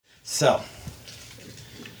So,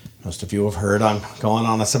 most of you have heard I'm going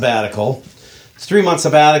on a sabbatical. It's a 3-month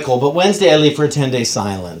sabbatical, but Wednesday I leave for a 10-day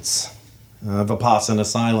silence. Vipassana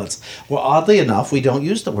silence. Well, oddly enough, we don't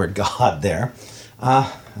use the word God there.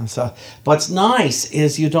 So, what's nice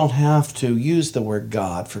is you don't have to use the word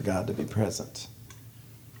God for God to be present.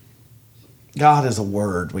 God is a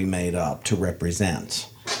word we made up to represent.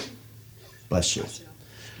 Bless you.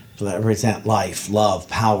 To represent life, love,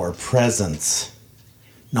 power, presence,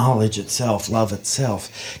 knowledge itself, love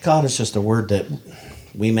itself. God is just a word that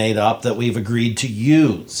we made up that we've agreed to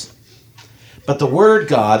use. But the word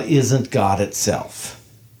God isn't God itself.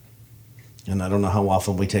 And I don't know how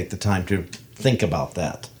often we take the time to think about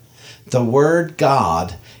that. The word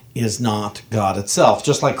God is not God itself.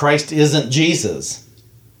 Just like Christ isn't Jesus,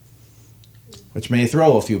 which may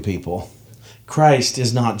throw a few people. Christ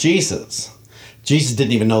is not Jesus. Jesus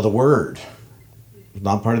didn't even know the word. It was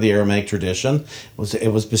not part of the Aramaic tradition.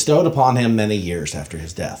 It was bestowed upon him many years after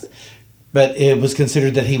his death. But it was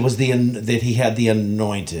considered that he had the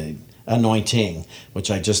anointing, which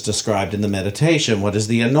I just described in the meditation. What is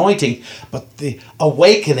the anointing? But the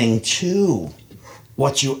awakening to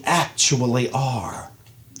what you actually are.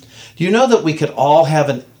 Do you know that we could all have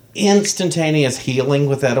an instantaneous healing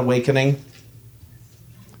with that awakening?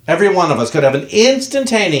 Every one of us could have an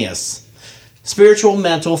instantaneous spiritual,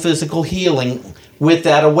 mental, physical healing with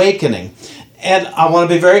that awakening. And I want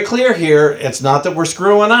to be very clear here. It's not that we're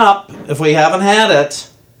screwing up if we haven't had it.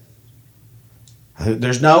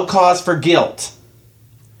 There's no cause for guilt.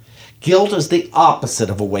 Guilt is the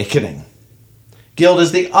opposite of awakening. Guilt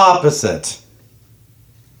is the opposite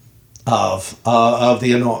of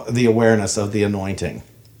the awareness of the anointing.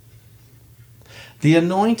 The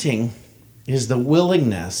anointing is the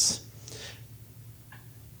willingness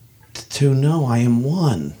to know I am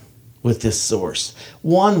one with this source,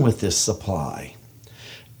 one with this supply.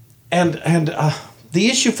 And the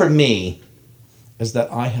issue for me is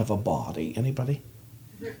that I have a body. Anybody?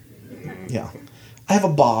 Yeah. I have a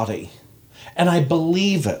body, and I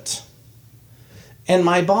believe it. And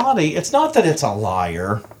my body, it's not that it's a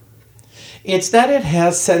liar. It's that it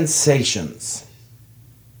has sensations.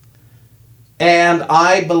 And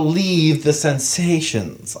I believe the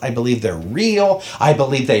sensations. I believe they're real. I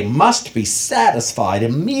believe they must be satisfied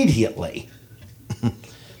immediately.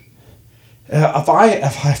 If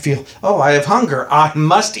I feel, I have hunger, I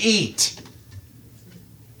must eat.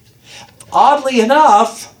 Oddly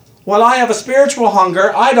enough, when I have a spiritual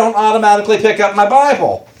hunger, I don't automatically pick up my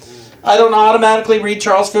Bible. I don't automatically read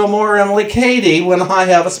Charles Fillmore or Emily Cady when I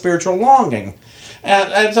have a spiritual longing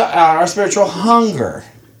and our spiritual hunger.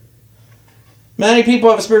 Many people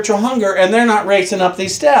have a spiritual hunger and they're not racing up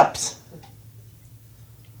these steps.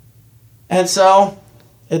 And so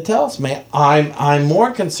it tells me I'm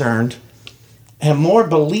more concerned and more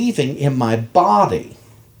believing in my body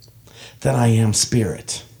than I am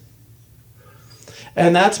spirit.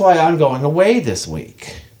 And that's why I'm going away this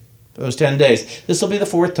week. Those 10 days. This will be the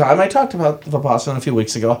 4th time. I talked about Vipassana a few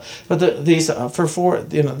weeks ago, but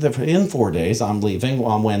in 4 days I'm leaving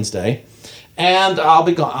on Wednesday, and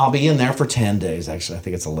I'll be in there for 10 days. Actually, I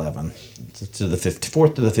think it's 11 to the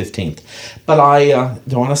 4th to the 15th. But I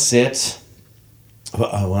don't want to sit.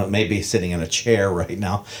 I want to maybe sitting in a chair right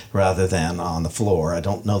now rather than on the floor. I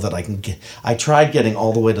don't know that I can get. I tried getting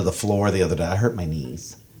all the way to the floor the other day. I hurt my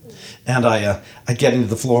knees. And I get into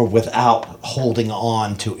the floor without holding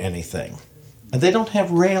on to anything. And they don't have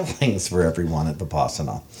railings for everyone at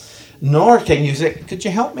Vipassana. Nor can you say, could you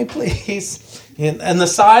help me please? In the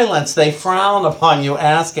silence, they frown upon you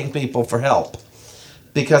asking people for help.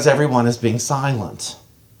 Because everyone is being silent.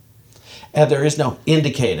 And there is no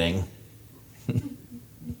indicating.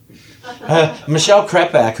 Michelle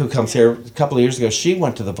Krepak, who comes here a couple of years ago, she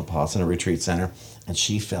went to the Vipassana Retreat Center. And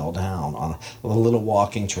she fell down on a little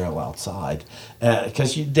walking trail outside.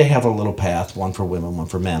 Because they have a little path, one for women, one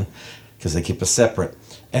for men, because they keep us separate.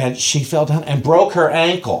 And she fell down and broke her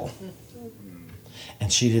ankle.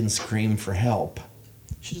 And she didn't scream for help.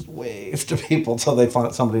 She just waved to people until they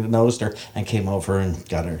found somebody that noticed her and came over and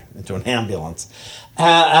got her into an ambulance.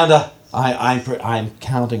 I'm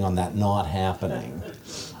counting on that not happening.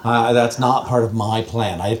 That's not part of my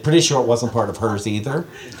plan. I'm pretty sure it wasn't part of hers either.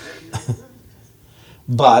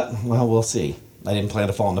 But, well, we'll see. I didn't plan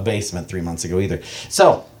to fall in the basement 3 months ago either.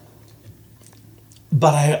 So,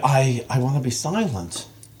 but I want to be silent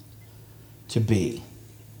to be.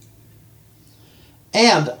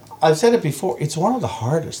 And I've said it before, it's one of the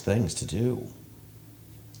hardest things to do.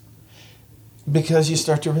 Because you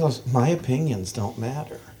start to realize my opinions don't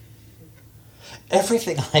matter.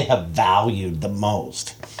 Everything I have valued the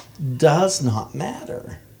most does not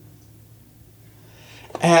matter.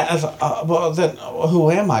 Well, then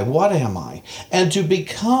who am I? What am I? And to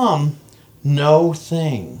become no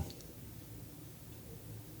thing.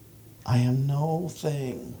 I am no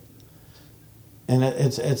thing. And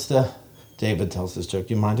it's the, David tells this joke.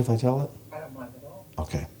 You mind if I tell it? I don't mind at all.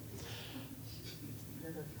 Okay.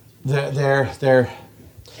 They're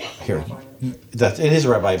here. It is a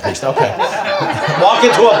rabbi and priest. Okay. Walk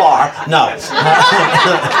into a bar. No.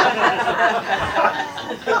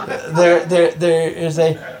 There is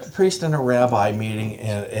a priest and a rabbi meeting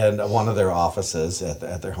in one of their offices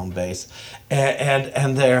at their home base,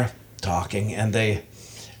 and they're talking, and the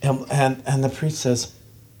priest says,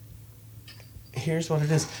 "Here's what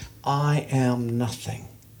it is. I am nothing."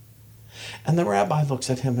 And the rabbi looks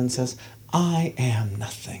at him and says, "I am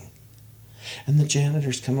nothing." And the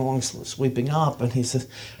janitor's come along sweeping up, and he says,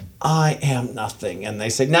 "I am nothing." And they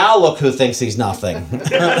say, "Now look who thinks he's nothing."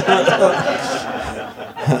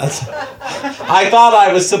 I thought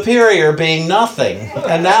I was superior being nothing,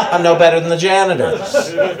 and now I'm no better than the janitor.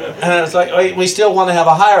 And it's like, we still want to have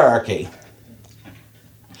a hierarchy.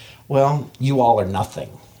 Well, you all are nothing.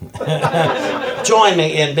 Join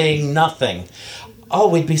me in being nothing. Oh,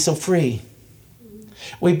 we'd be so free.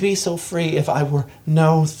 We'd be so free if I were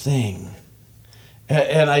no thing.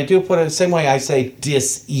 And I do put it the same way I say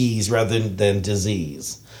dis-ease rather than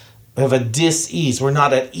disease. We have a dis-ease. We're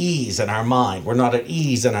not at ease in our mind. We're not at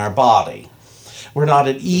ease in our body. We're not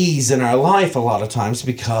at ease in our life a lot of times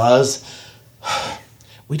because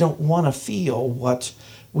we don't want to feel what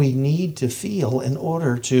we need to feel in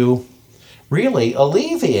order to really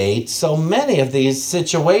alleviate so many of these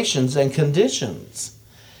situations and conditions.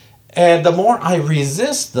 And the more I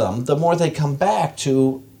resist them, the more they come back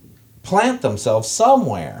to plant themselves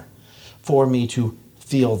somewhere for me to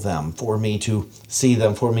feel them, for me to see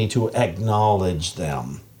them, for me to acknowledge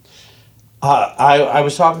them. I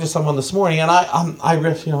was talking to someone this morning, and I don't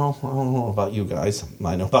know about you guys.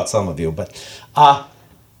 I know about some of you, but a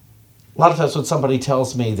lot of times when somebody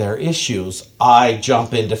tells me their issues, I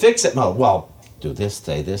jump into fix-it mode. Well, do this,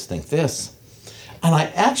 say this, think this. And I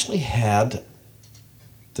actually had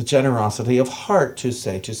the generosity of heart to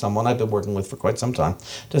say to someone I've been working with for quite some time,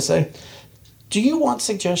 to say, "Do you want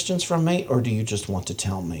suggestions from me, or do you just want to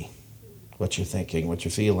tell me what you're thinking, what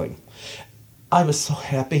you're feeling?" I was so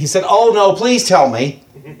happy. He said, "Oh no, please tell me.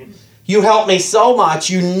 You helped me so much.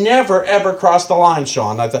 You never ever crossed the line,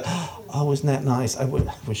 Sean." I thought, "Oh, isn't that nice? I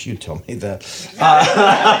wish you'd tell me that."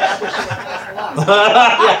 Yeah,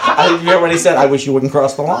 you remember when he said, "I wish you wouldn't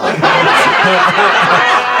cross the line."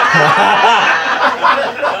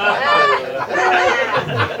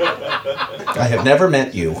 I have never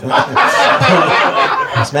met you.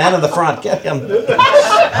 This man in the front, get him.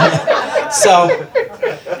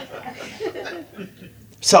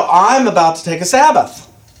 So I'm about to take a Sabbath.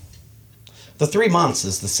 The 3 months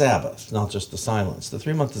is the Sabbath, not just the silence. The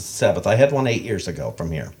 3 months is the Sabbath. I had one 8 years ago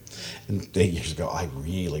from here. And 8 years ago, I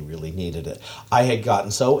really, really needed it. I had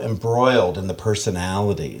gotten so embroiled in the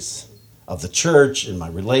personalities of the church, in my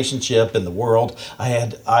relationship, in the world.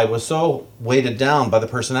 I was so weighted down by the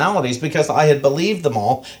personalities because I had believed them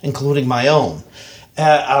all, including my own. And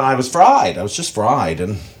I was fried. I was just fried.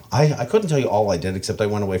 And I couldn't tell you all I did, except I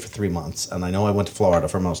went away for 3 months. And I know I went to Florida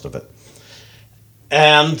for most of it.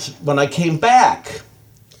 And when I came back,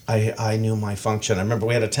 I knew my function. I remember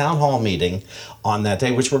we had a town hall meeting on that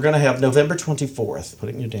day, which we're going to have November 24th. Put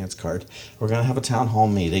it in your dance card. We're going to have a town hall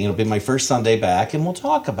meeting. It'll be my first Sunday back, and we'll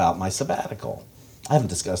talk about my sabbatical. I haven't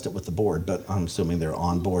discussed it with the board, but I'm assuming they're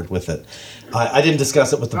on board with it. I didn't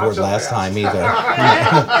discuss it with the board last time either.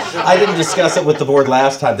 I didn't discuss it with the board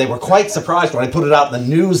last time. They were quite surprised when I put it out in the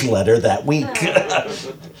newsletter that week.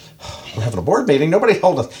 We're having a board meeting. Nobody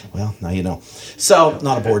told us. Well, now you know. So,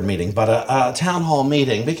 not a board meeting, but a town hall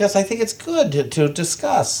meeting, because I think it's good to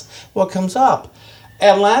discuss what comes up.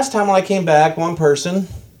 And last time when I came back, one person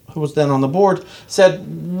who was then on the board said,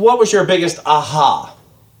 "What was your biggest aha?"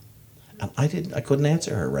 And I couldn't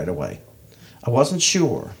answer her right away. I wasn't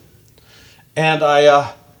sure. And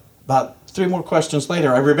about 3 more questions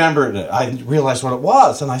later, I remembered it. I realized what it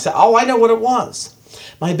was. And I said, "Oh, I know what it was.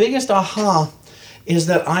 My biggest aha is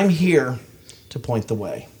that I'm here to point the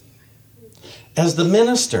way. As the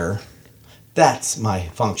minister, that's my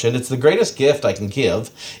function. It's the greatest gift I can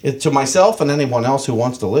give to myself and anyone else who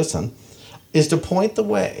wants to listen, is to point the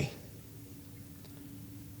way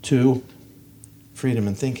to freedom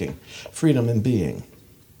in thinking, freedom in being,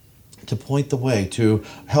 to point the way to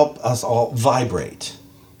help us all vibrate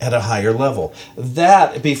at a higher level.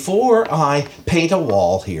 That, before I paint a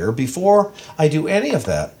wall here, before I do any of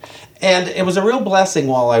that, and it was a real blessing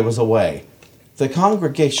while I was away. The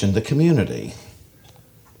congregation, the community,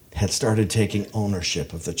 had started taking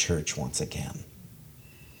ownership of the church once again.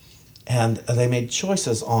 And they made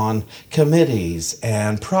choices on committees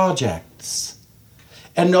and projects.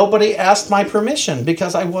 And nobody asked my permission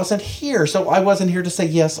because I wasn't here. So I wasn't here to say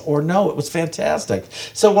yes or no. It was fantastic.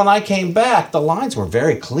 So when I came back, the lines were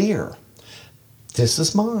very clear. This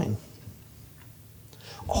is mine.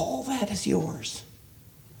 All that is yours.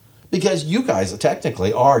 Because you guys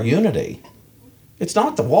technically are unity. It's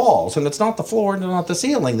not the walls, and it's not the floor, and it's not the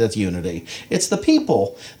ceiling that's unity. It's the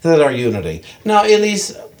people that are unity. Now, in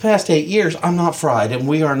these past 8 years, I'm not fried, and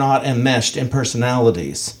we are not enmeshed in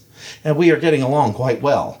personalities. And we are getting along quite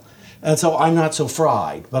well. And so I'm not so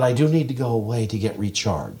fried, but I do need to go away to get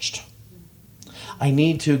recharged. I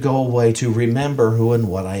need to go away to remember who and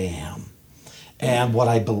what I am. And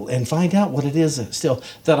and find out what it is still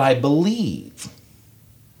that I believe.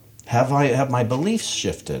 Have my beliefs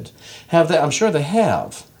shifted? I'm sure they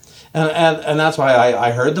have. And that's why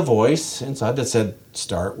I heard the voice inside that said,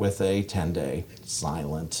 start with a 10-day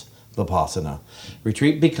silent Vipassana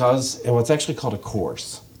retreat, because it's actually called a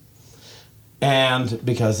course. And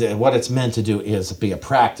because what it's meant to do is be a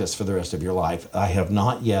practice for the rest of your life. I have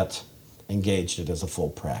not yet engaged it as a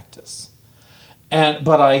full practice.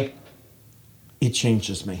 But it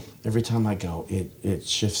changes me. Every time I go, it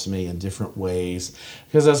shifts me in different ways.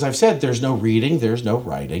 Because as I've said, there's no reading, there's no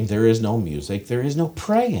writing, there is no music, there is no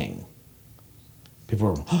praying. People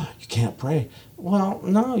are, oh, you can't pray. Well,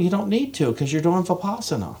 no, you don't need to, because you're doing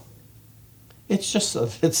Vipassana.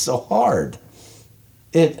 It's so hard.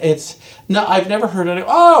 No, I've never heard it.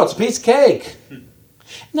 Oh, it's a piece of cake.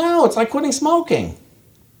 No, it's like quitting smoking.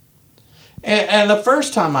 And the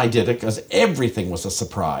first time I did it, because everything was a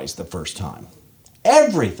surprise the first time.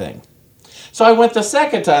 Everything. So I went the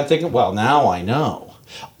second time thinking, well, now I know.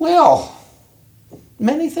 Well,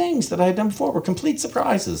 many things that I had done before were complete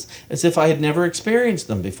surprises, as if I had never experienced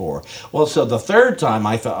them before. Well, so the third time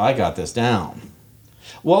I thought, I got this down.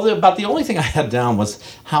 Well, about the only thing I had down was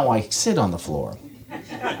how I sit on the floor.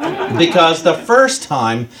 Because the first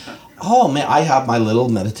time, oh man, I have my little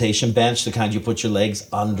meditation bench, the kind you put your legs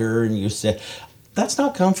under and you sit. That's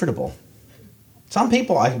not comfortable. Some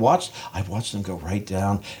people I watch them go right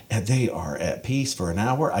down, and they are at peace for an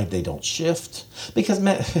hour. They don't shift. Because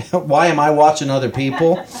why am I watching other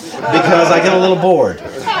people? Because I get a little bored.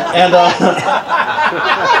 And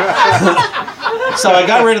so I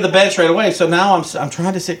got rid of the bench right away. So now I'm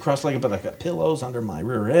trying to sit cross-legged, but I've got pillows under my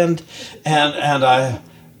rear end, and I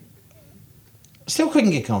still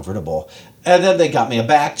couldn't get comfortable. And then they got me a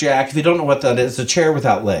back jack. If you don't know what that is, it's a chair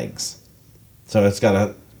without legs. So it's got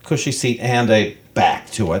a cushy seat and a back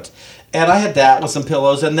to it. And I had that with some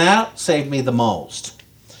pillows, and that saved me the most.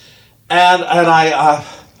 And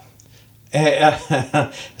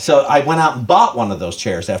so I went out and bought one of those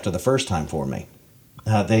chairs after the first time for me.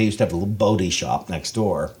 They used to have a little Bodhi shop next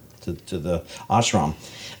door to the ashram,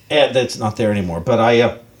 and that's not there anymore. But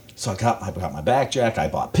so I got my back jack. I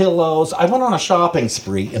bought pillows. I went on a shopping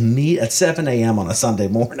spree at 7 a.m. on a Sunday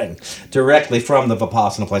morning, directly from the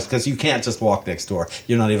Vipassana place, because you can't just walk next door.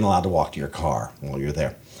 You're not even allowed to walk to your car while you're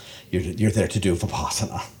there. You're there to do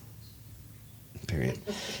Vipassana. Period.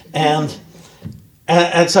 And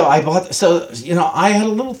so I bought. So I had a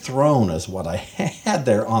little throne, is what I had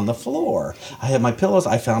there on the floor. I had my pillows.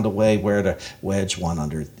 I found a way where to wedge one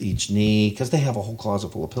under each knee, because they have a whole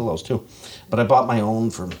closet full of pillows too. But I bought my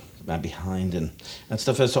own from behind and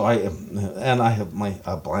stuff. So I have my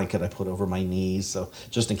blanket I put over my knees, so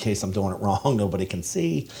just in case I'm doing it wrong, nobody can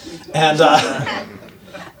see. And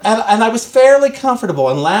I was fairly comfortable.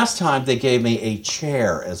 And last time they gave me a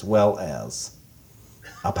chair as well as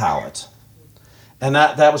a pallet. And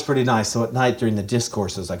that was pretty nice. So at night during the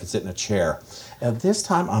discourses, I could sit in a chair. And this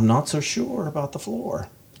time, I'm not so sure about the floor.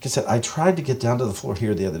 Like I said, I tried to get down to the floor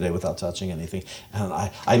here the other day without touching anything. And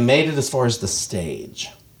I made it as far as the stage.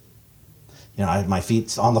 I had my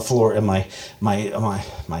feet on the floor and my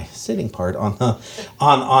sitting part on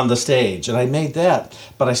the stage. And I made that,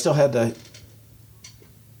 but I still had to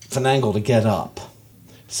finagle to get up.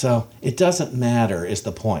 So it doesn't matter is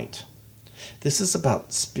the point. This is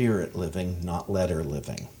about spirit living, not letter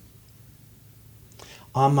living.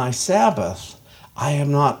 On my Sabbath, I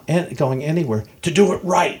am not going anywhere to do it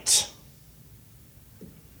right.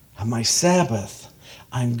 On my Sabbath,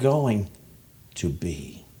 I'm going to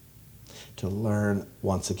be, to learn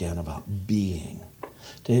once again about being.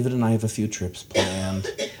 David and I have a few trips planned.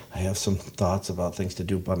 I have some thoughts about things to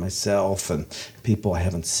do by myself and people I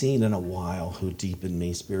haven't seen in a while who deepen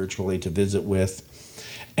me spiritually to visit with.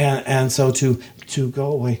 And so to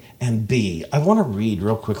go away and be. I want to read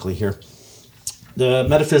real quickly here the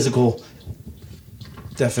metaphysical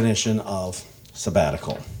definition of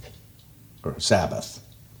sabbatical. or Sabbath.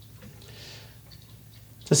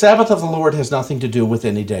 The Sabbath of the Lord has nothing to do with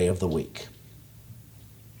any day of the week.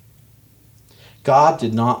 God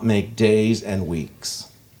did not make days and weeks.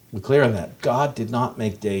 We're clear on that. God did not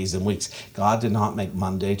make days and weeks. God did not make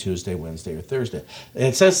Monday, Tuesday, Wednesday, or Thursday.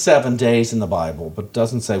 It says 7 days in the Bible, but it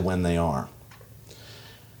doesn't say when they are.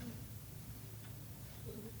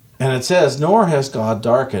 And it says, nor has God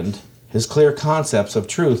darkened his clear concepts of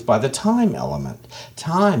truth by the time element.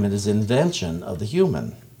 Time is invention of the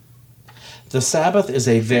human. The Sabbath is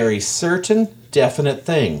a very certain, definite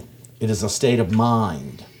thing. It is a state of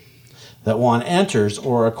mind that one enters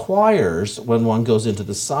or acquires when one goes into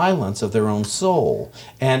the silence of their own soul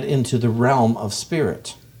and into the realm of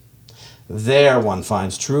spirit. There one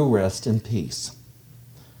finds true rest and peace.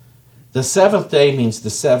 The seventh day means the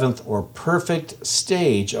seventh or perfect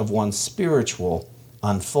stage of one's spiritual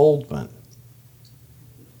unfoldment.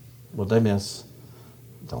 What'd they miss?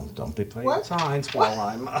 Don't be playing signs while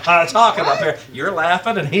I'm talking up here. You're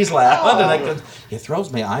laughing and he's laughing, and it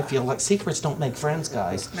throws me. I feel like secrets don't make friends,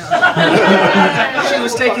 guys. She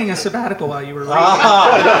was taking a sabbatical while you were reading.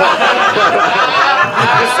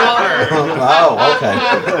 Oh, okay.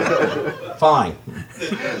 Fine.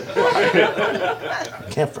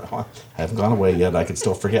 I haven't gone away yet. I can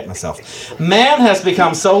still forget myself. Man has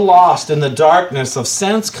become so lost in the darkness of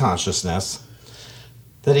sense consciousness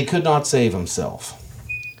that he could not save himself.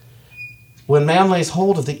 When man lays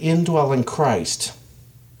hold of the indwelling Christ,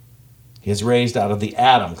 he is raised out of the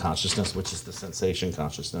Adam consciousness, which is the sensation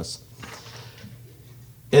consciousness,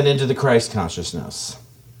 and into the Christ consciousness.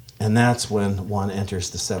 And that's when one enters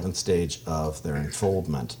the seventh stage of their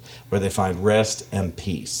unfoldment, where they find rest and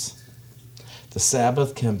peace. The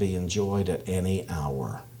Sabbath can be enjoyed at any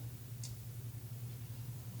hour.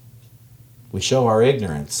 We show our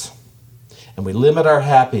ignorance, and we limit our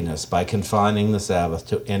happiness by confining the Sabbath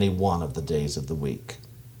to any one of the days of the week.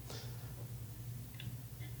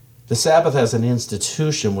 The Sabbath as an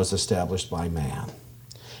institution was established by man.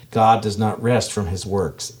 God does not rest from his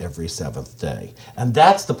works every seventh day. And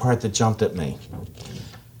that's the part that jumped at me.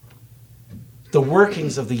 The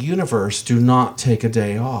workings of the universe do not take a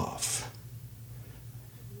day off.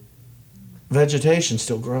 Vegetation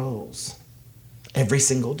still grows every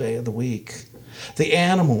single day of the week. The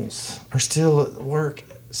animals are still at work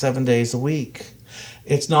 7 days a week.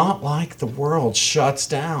 It's not like the world shuts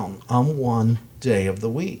down on one day of the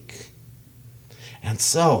week. And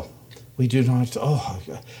so, we do not,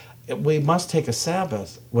 we must take a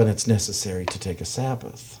Sabbath when it's necessary to take a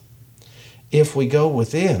Sabbath. If we go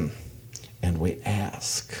within and we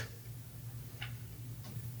ask,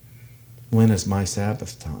 when is my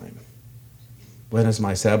Sabbath time? When is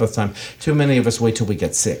my Sabbath time? Too many of us wait till we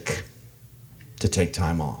get sick to take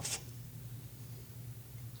time off.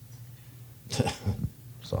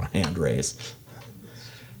 Saw a hand raise.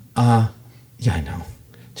 Yeah, I know.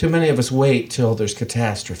 Too many of us wait till there's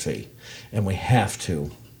catastrophe and we have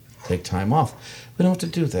to take time off. We don't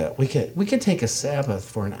have to do that. We can take a Sabbath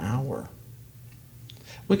for an hour.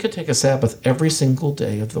 We could take a Sabbath every single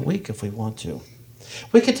day of the week if we want to.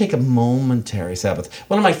 We could take a momentary Sabbath.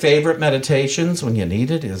 One of my favorite meditations when you need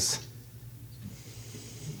it is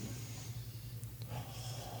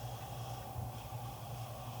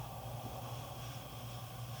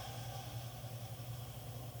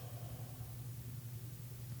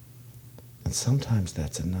and sometimes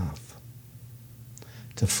that's enough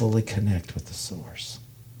to fully connect with the source.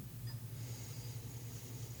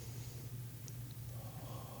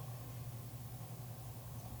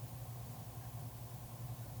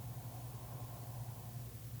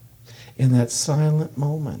 In that silent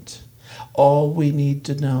moment, all we need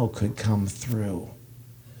to know could come through.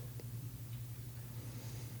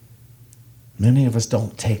 Many of us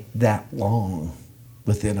don't take that long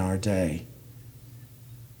within our day.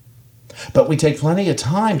 But we take plenty of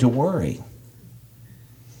time to worry.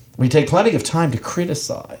 We take plenty of time to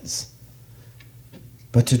criticize.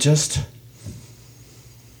 But to just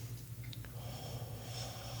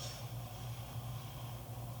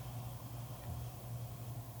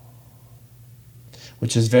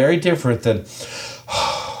which is very different than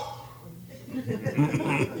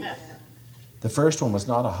the first one was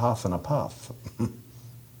not a huff and a puff.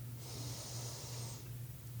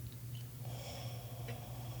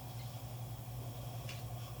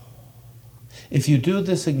 If you do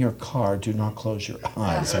this in your car, do not close your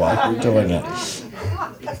eyes while you're doing it.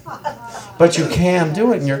 But you can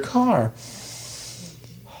do it in your car.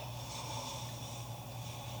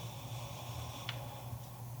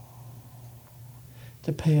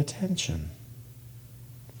 To pay attention.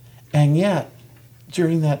 And yet,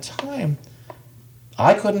 during that time,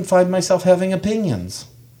 I couldn't find myself having opinions.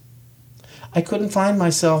 I couldn't find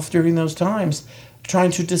myself during those times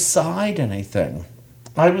trying to decide anything.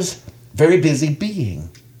 I was very busy being.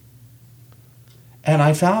 And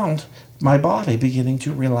I found my body beginning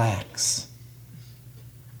to relax.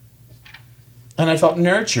 And I felt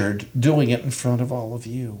nurtured doing it in front of all of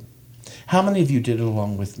you. How many of you did it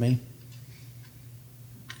along with me?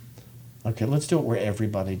 Okay, let's do it where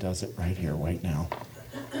everybody does it right here, right now.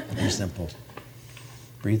 Very simple.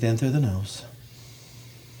 Breathe in through the nose.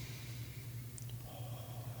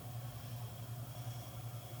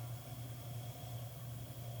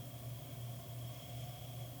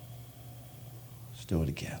 Let's do it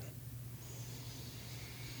again.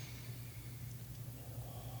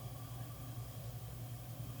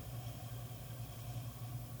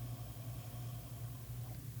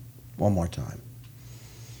 One more time.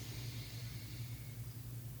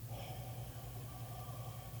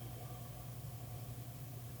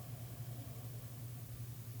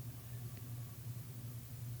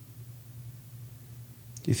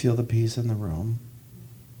 Do you feel the peace in the room?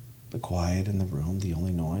 The quiet in the room? The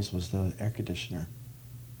only noise was the air conditioner.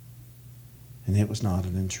 And it was not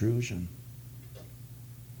an intrusion.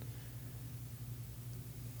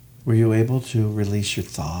 Were you able to release your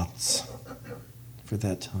thoughts for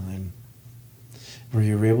that time? Were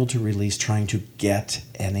you able to release trying to get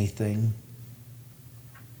anything?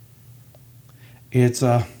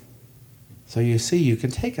 So you see, you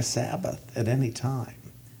can take a Sabbath at any time.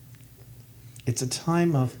 It's a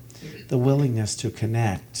time of the willingness to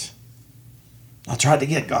connect. I tried to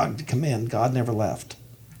get God to come in. God never left.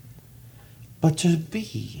 But to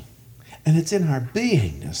be. And it's in our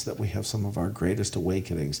beingness that we have some of our greatest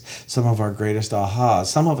awakenings, some of our greatest ahas.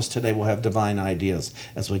 Some of us today will have divine ideas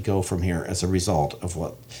as we go from here as a result of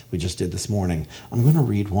what we just did this morning. I'm going to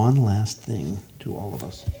read one last thing to all of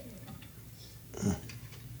us.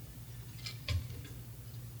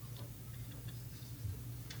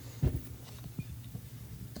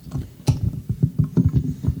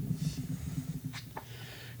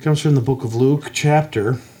 Comes from the book of Luke,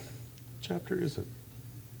 chapter is it?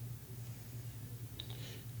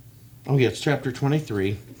 Oh, yeah, it's chapter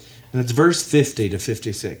 23, and it's verse 50 to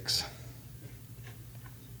 56.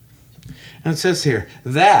 And it says here,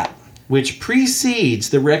 that which precedes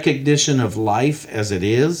the recognition of life as it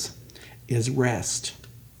is rest.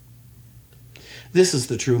 This is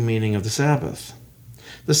the true meaning of the Sabbath.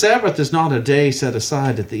 The Sabbath is not a day set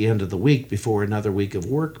aside at the end of the week before another week of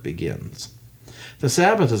work begins. The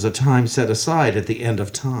Sabbath is a time set aside at the end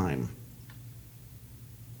of time,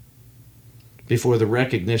 before the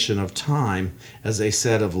recognition of time as a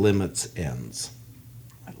set of limits ends.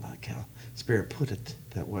 I like how Spirit put it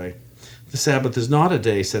that way. The Sabbath is not a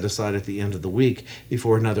day set aside at the end of the week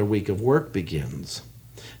before another week of work begins.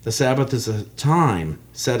 The Sabbath is a time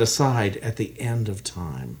set aside at the end of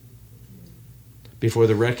time, before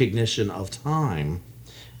the recognition of time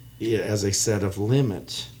as a set of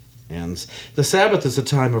limits ends. The Sabbath is a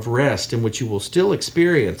time of rest in which you will still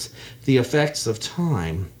experience the effects of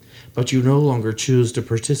time, but you no longer choose to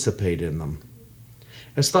participate in them.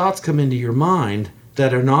 As thoughts come into your mind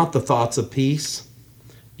that are not the thoughts of peace,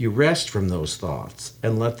 you rest from those thoughts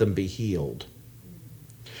and let them be healed.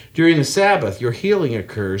 During the Sabbath, your healing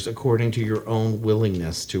occurs according to your own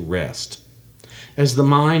willingness to rest. As the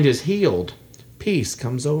mind is healed, peace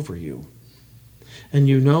comes over you. And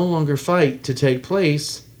you no longer fight to take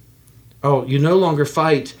place. You no longer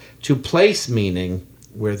fight to place meaning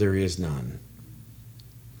where there is none.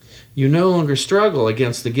 You no longer struggle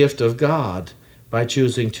against the gift of God by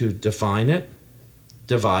choosing to define it,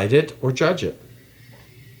 divide it, or judge it.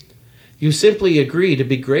 You simply agree to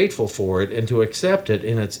be grateful for it and to accept it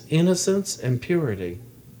in its innocence and purity.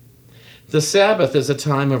 The Sabbath is a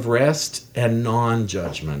time of rest and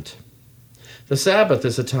non-judgment. The Sabbath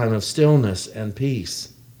is a time of stillness and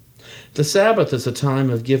peace. The Sabbath is a time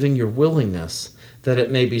of giving your willingness that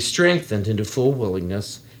it may be strengthened into full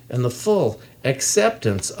willingness and the full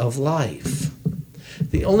acceptance of life.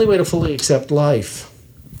 The only way to fully accept life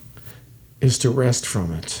is to rest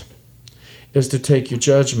from it, is to take your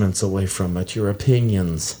judgments away from it, your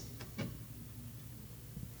opinions,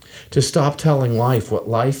 to stop telling life what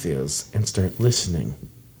life is and start listening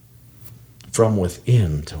from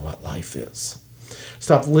within to what life is.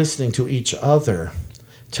 Stop listening to each other,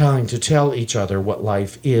 trying to tell each other what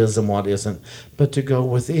life is and what isn't, but to go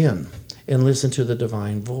within and listen to the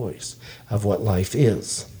divine voice of what life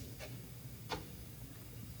is.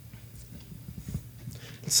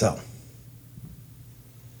 So,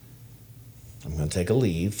 I'm going to take a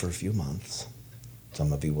leave for a few months.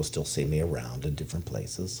 Some of you will still see me around in different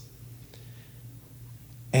places.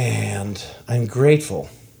 And I'm grateful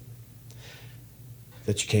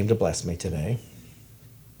that you came to bless me today,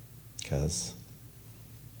 because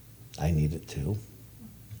I need it too.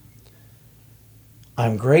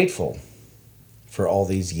 I'm grateful for all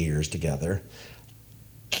these years together.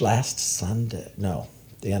 Last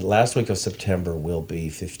week of September will be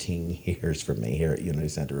 15 years for me here at Unity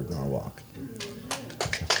Center of Norwalk.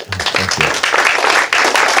 Thank you.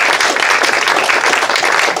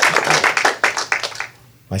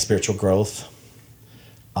 My spiritual growth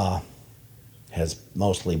has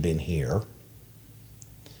mostly been here,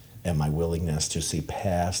 and my willingness to see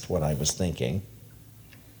past what I was thinking.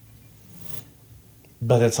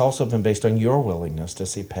 But it's also been based on your willingness to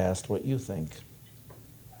see past what you think.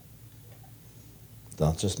 It's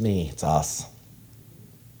not just me, it's us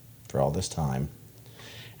for all this time.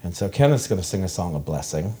 And so Kenneth's going to sing a song of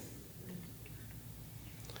blessing.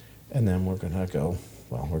 And then we're going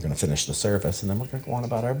to finish the service, and then we're going to go on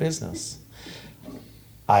about our business.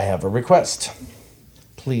 I have a request.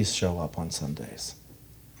 Please show up on Sundays.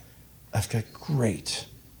 I've got great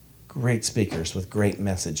speakers with great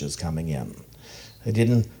messages coming in. I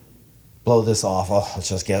didn't blow this off. Oh, let's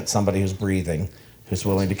just get somebody who's breathing, who's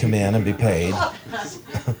willing to come in and be paid.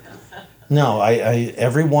 No,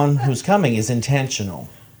 everyone who's coming is intentional.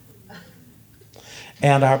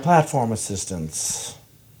 And our platform assistants,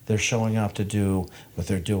 they're showing up to do what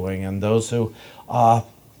they're doing. And those who,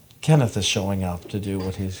 Kenneth is showing up to do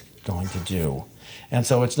what he's going to do. And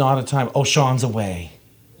so it's not a time, Sean's away.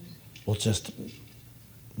 We'll just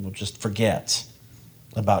forget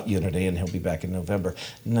about Unity, and he'll be back in November.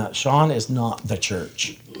 No, Sean is not the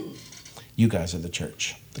church. You guys are the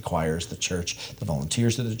church. The choir is the church. The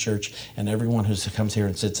volunteers are the church. And everyone who comes here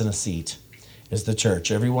and sits in a seat is the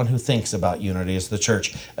church. Everyone who thinks about Unity is the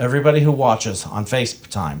church. Everybody who watches on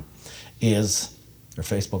FaceTime or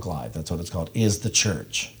Facebook Live, that's what it's called, is the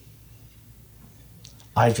church.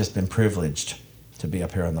 I've just been privileged to be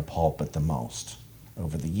up here on the pulpit the most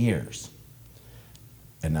over the years.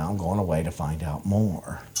 And now I'm going away to find out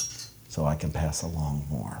more so I can pass along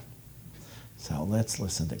more. So let's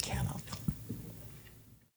listen to Kenneth.